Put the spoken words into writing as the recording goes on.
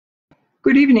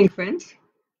Good evening, friends.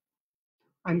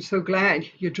 I'm so glad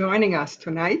you're joining us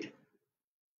tonight.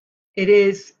 It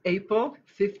is April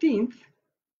 15th,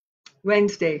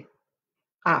 Wednesday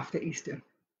after Easter.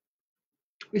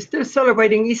 We're still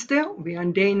celebrating Easter. We're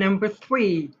on day number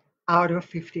 3 out of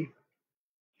 50.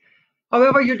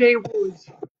 However your day was,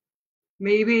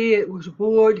 maybe it was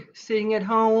bored sitting at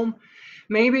home.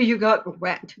 Maybe you got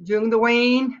wet during the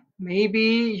rain.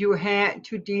 Maybe you had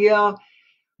to deal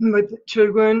with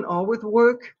children or with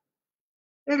work.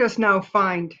 Let us now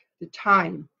find the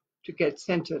time to get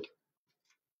centered.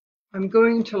 I'm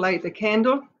going to light the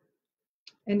candle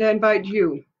and I invite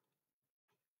you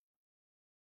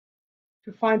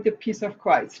to find the peace of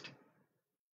Christ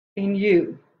in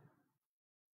you.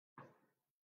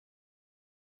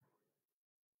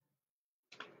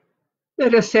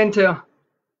 Let us center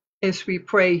as we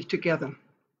pray together.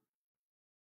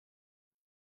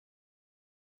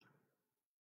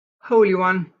 Holy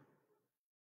One,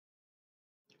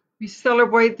 we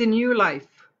celebrate the new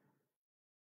life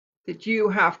that you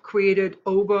have created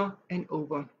over and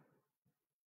over.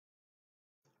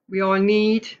 We all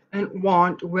need and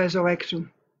want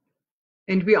resurrection,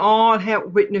 and we all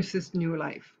have witnessed this new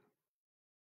life.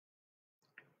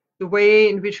 The way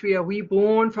in which we are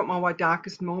reborn from our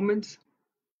darkest moments,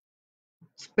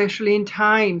 especially in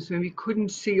times when we couldn't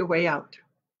see a way out,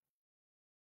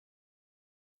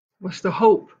 was the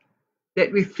hope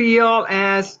that we feel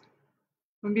as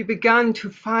when we began to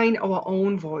find our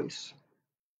own voice.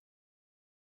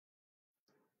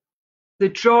 The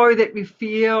joy that we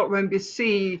feel when we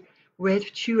see red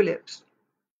tulips,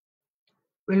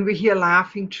 when we hear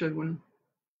laughing children,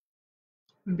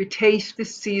 when we taste the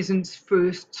season's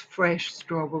first fresh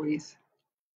strawberries.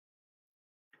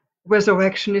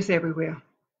 Resurrection is everywhere,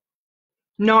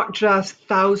 not just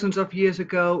thousands of years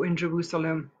ago in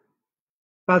Jerusalem,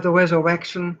 but the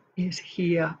resurrection is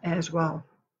here as well.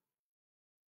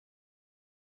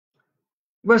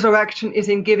 Resurrection is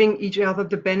in giving each other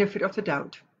the benefit of the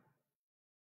doubt,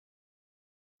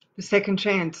 the second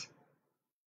chance,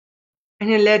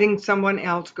 and in letting someone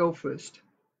else go first.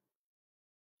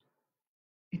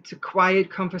 It's a quiet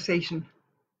conversation.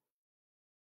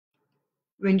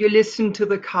 When you listen to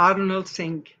the cardinals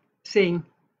sing,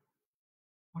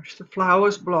 watch the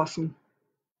flowers blossom,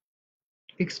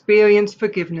 experience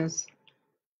forgiveness,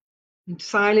 and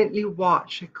silently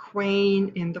watch a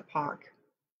crane in the park.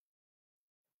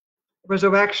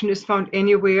 Resurrection is found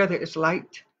anywhere there is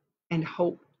light and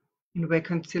hope and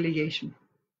reconciliation.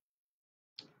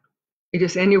 It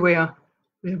is anywhere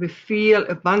where we feel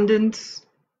abundance,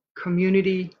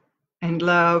 community, and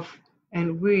love,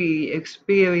 and we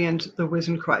experience the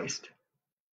risen Christ.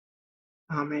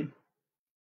 Amen.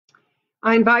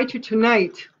 I invite you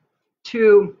tonight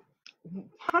to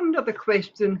ponder the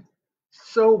question,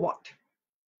 so what?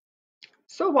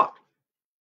 So what?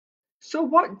 So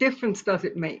what difference does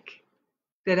it make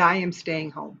that I am staying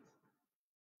home?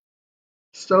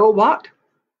 So what?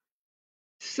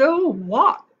 So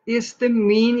what is the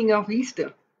meaning of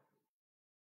Easter?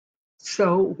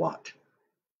 So what?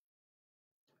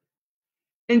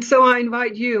 And so I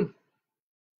invite you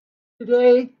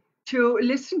today to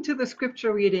listen to the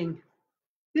scripture reading,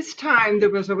 this time the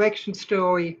resurrection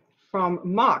story from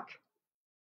Mark,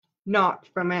 not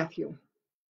from Matthew.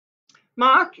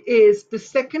 Mark is the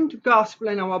second gospel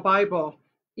in our Bible,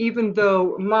 even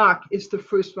though Mark is the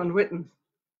first one written.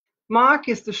 Mark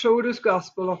is the shortest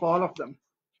gospel of all of them,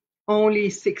 only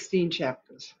 16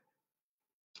 chapters.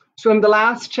 So in the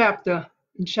last chapter,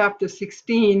 in chapter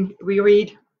 16, we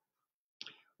read,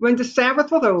 when the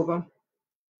Sabbath was over,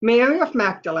 Mary of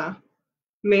Magdala,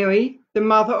 Mary, the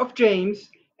mother of James,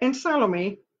 and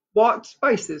Salome bought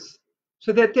spices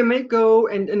so that they might go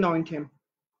and anoint him.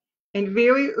 And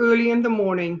very early in the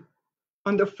morning,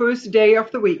 on the first day of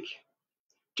the week,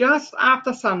 just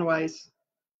after sunrise,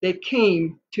 they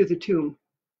came to the tomb.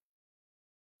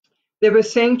 They were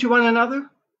saying to one another,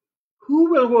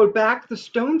 who will roll back the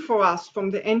stone for us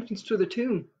from the entrance to the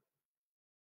tomb?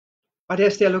 But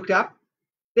as they looked up,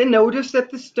 they noticed that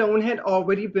the stone had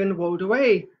already been rolled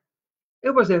away.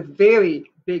 It was a very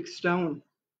big stone.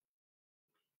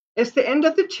 As they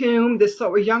entered the tomb, they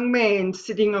saw a young man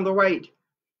sitting on the right,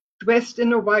 dressed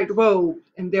in a white robe,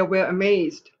 and they were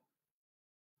amazed.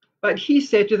 But he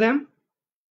said to them,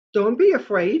 don't be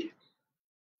afraid.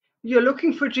 You're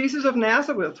looking for Jesus of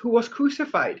Nazareth, who was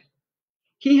crucified.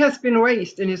 He has been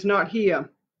raised and is not here.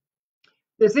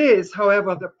 This is,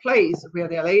 however, the place where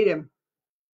they laid him.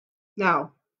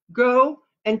 Now, go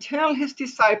and tell his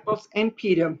disciples and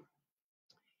Peter,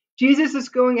 Jesus is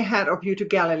going ahead of you to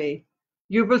Galilee.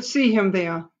 You will see him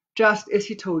there, just as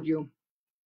he told you.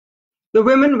 The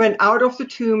women went out of the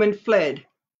tomb and fled,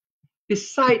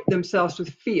 beside themselves with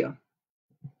fear,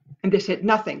 and they said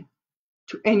nothing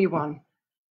to anyone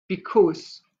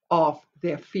because of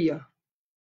their fear.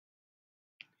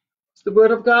 It's the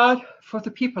word of God for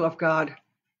the people of God.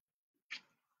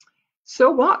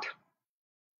 So what?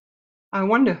 I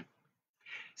wonder.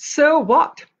 So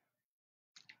what?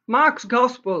 Mark's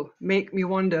gospel make me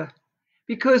wonder,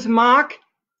 because Mark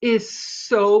is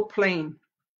so plain.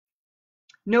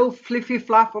 No fluffy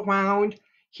fluff around.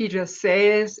 He just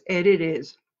says it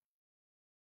is.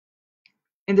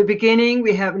 In the beginning,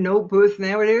 we have no birth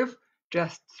narrative,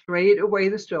 just straight away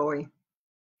the story.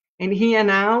 And here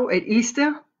now at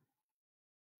Easter,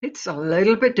 it's a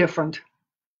little bit different.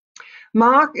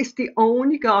 Mark is the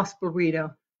only gospel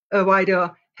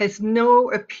writer has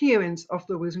no appearance of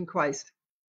the risen Christ.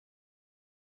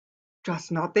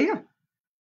 Just not there.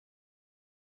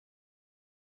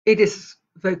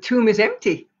 The tomb is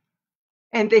empty,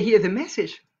 and they hear the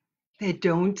message. They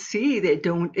don't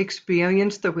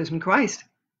experience the risen Christ.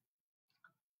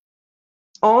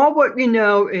 All what we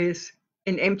know is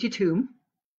an empty tomb,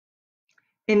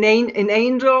 an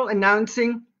angel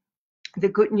announcing the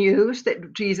good news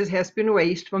that Jesus has been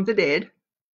raised from the dead,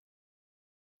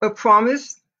 a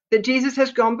promise that Jesus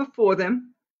has gone before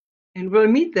them and will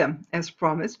meet them as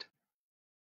promised,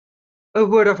 a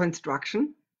word of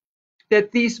instruction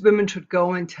that these women should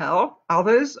go and tell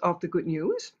others of the good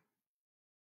news,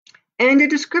 and a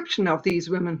description of these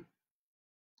women.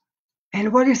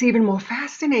 And what is even more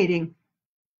fascinating,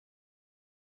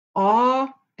 awe,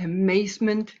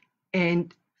 amazement,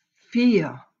 and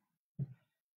fear.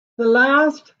 The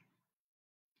last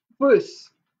verse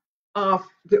of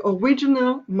the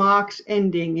original Mark's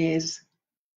ending is,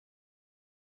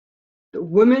 the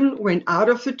women went out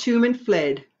of the tomb and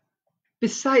fled,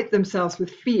 beside themselves with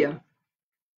fear,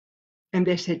 and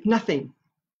they said nothing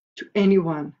to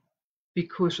anyone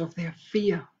because of their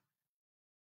fear.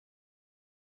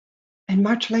 And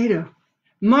much later,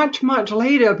 much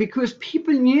later, because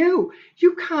people knew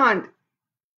you can't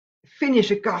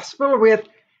finish a gospel with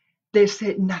they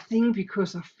said nothing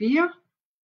because of fear.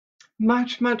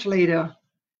 Much later,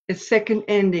 a second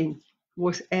ending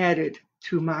was added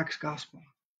to Mark's gospel.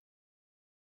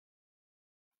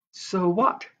 So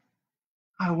what?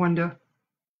 I wonder.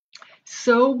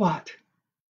 So what?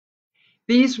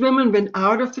 These women went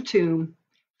out of the tomb,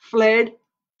 fled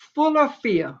full of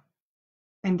fear,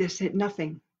 and they said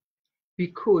nothing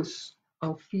because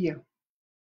of fear.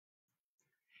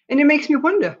 And it makes me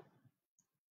wonder,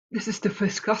 this is the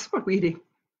first gospel reading.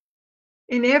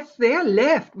 And if they're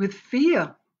left with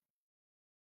fear,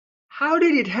 how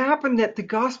did it happen that the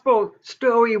gospel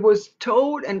story was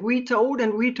told and retold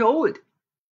and retold?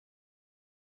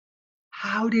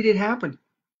 How did it happen?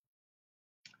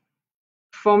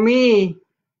 For me,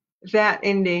 that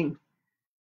ending,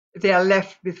 they're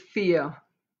left with fear,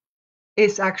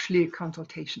 is actually a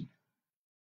consultation.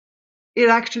 It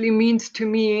actually means to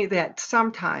me that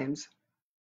sometimes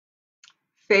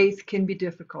faith can be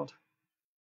difficult.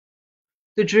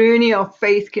 The journey of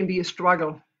faith can be a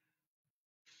struggle.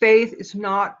 Faith is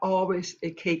not always a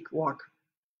cakewalk.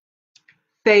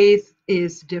 Faith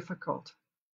is difficult.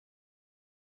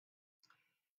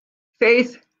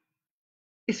 Faith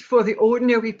is for the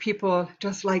ordinary people,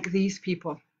 just like these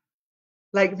people,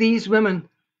 like these women,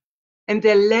 and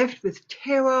they're left with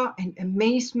terror and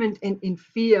amazement and in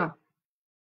fear.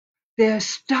 They're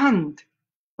stunned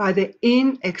by the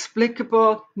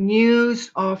inexplicable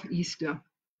news of Easter.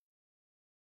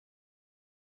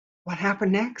 What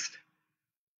happened next?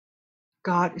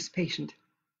 God is patient.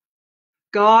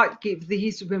 God gave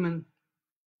these women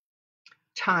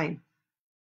time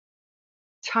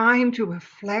to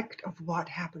reflect of what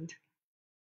happened,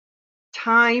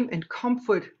 time and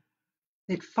comfort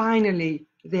that finally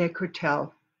they could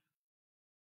tell.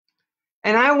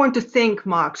 And I want to thank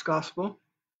Mark's gospel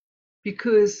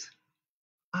because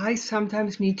I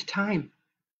sometimes need time.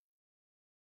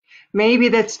 Maybe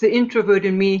that's the introvert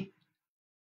in me,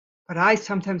 but I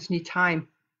sometimes need time,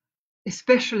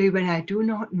 especially when I do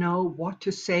not know what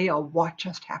to say or what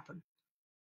just happened.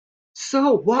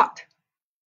 So what?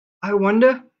 I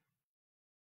wonder.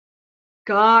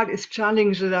 God is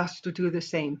challenging us to do the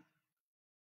same.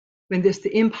 When there's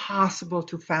the impossible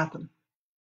to fathom,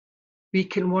 we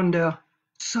can wonder,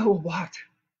 so what?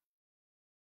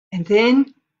 And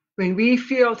then when we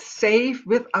feel safe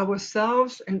with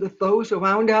ourselves and with those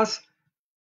around us,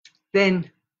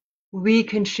 then we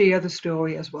can share the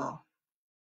story as well.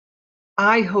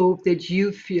 I hope that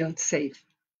you feel safe,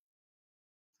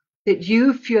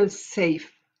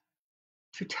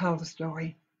 to tell the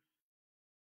story,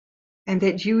 and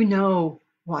that you know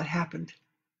what happened.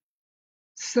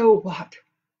 So what?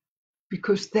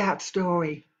 Because that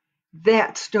story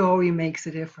makes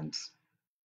a difference.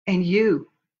 And you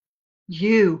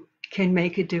can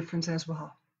make a difference as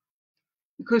well.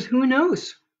 Because who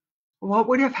knows what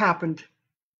would have happened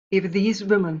if these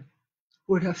women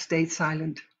would have stayed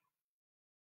silent?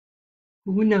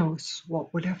 Who knows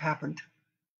what would have happened?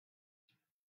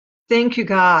 Thank you,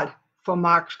 God, for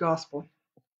Mark's gospel.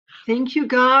 Thank you,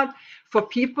 God, for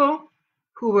people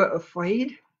who were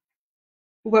afraid,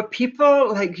 who were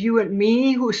people like you and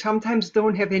me who sometimes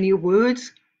don't have any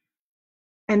words,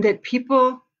 and that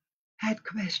people had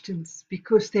questions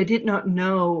because they did not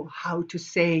know how to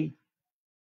say.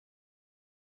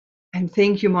 And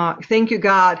thank you, Mark. Thank you,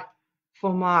 God,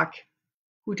 for Mark,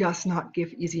 who does not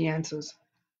give easy answers.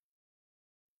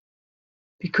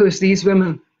 Because these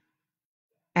women,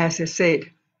 as I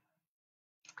said,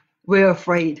 were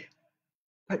afraid.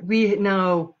 But we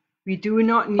know we do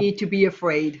not need to be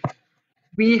afraid.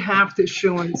 We have the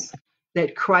assurance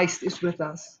that Christ is with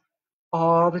us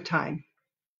all the time.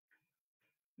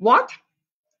 What?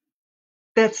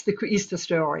 That's the Easter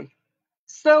story.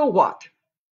 So what?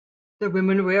 The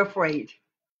women were afraid.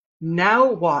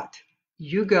 Now what?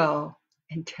 You go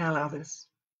and tell others.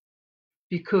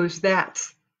 Because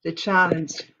that's the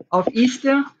challenge of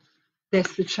Easter.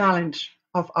 That's the challenge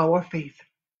of our faith.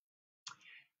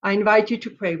 I invite you to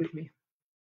pray with me.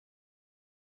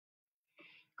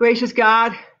 Gracious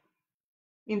God,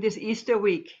 in this Easter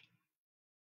week,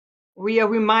 we are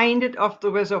reminded of the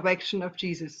resurrection of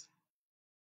Jesus,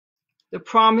 the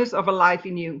promise of a life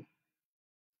in you.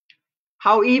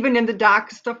 How even in the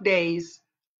darkest of days,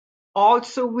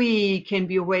 also we can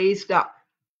be raised up,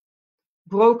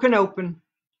 broken open,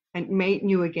 and made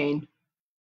new again,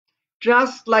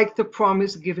 just like the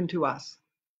promise given to us.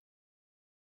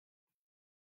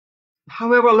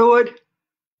 However, Lord,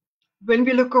 when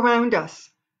we look around us,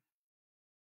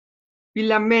 we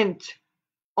lament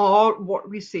all what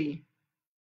we see,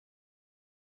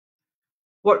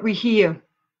 what we hear,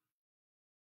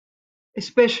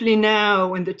 especially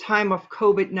now in the time of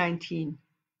COVID-19,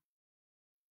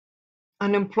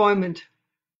 unemployment,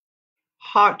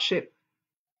 hardship,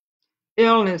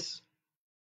 illness,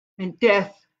 and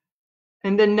death,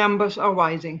 and the numbers are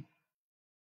rising.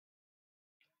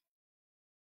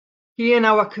 Here in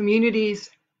our communities,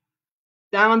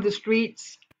 down the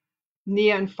streets,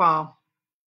 near and far,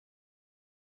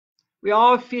 we are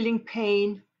all feeling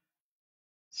pain,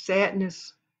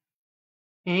 sadness,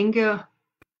 anger,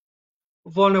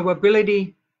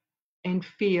 vulnerability, and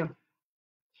fear.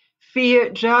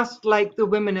 Fear just like the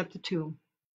women at the tomb.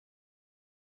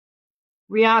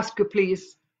 We ask you,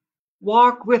 please,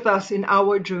 walk with us in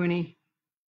our journey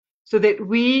so that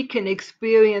we can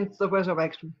experience the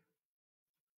resurrection.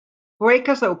 Break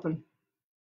us open.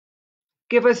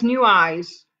 Give us new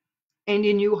eyes and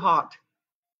a new heart.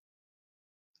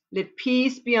 Let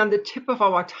peace be on the tip of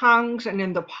our tongues and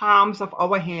in the palms of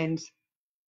our hands,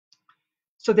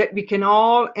 so that we can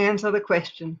all answer the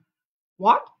question,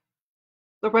 what?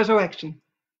 The resurrection.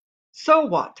 So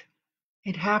what?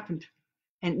 It happened.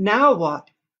 And now what?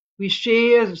 We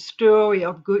share the story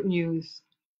of good news.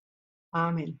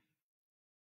 Amen.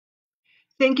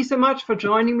 Thank you so much for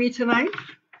joining me tonight.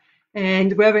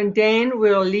 And Reverend Dan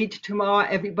will lead tomorrow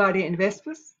everybody in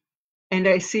Vespers. And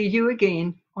I see you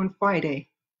again on Friday.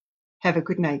 Have a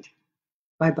good night.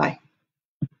 Bye-bye.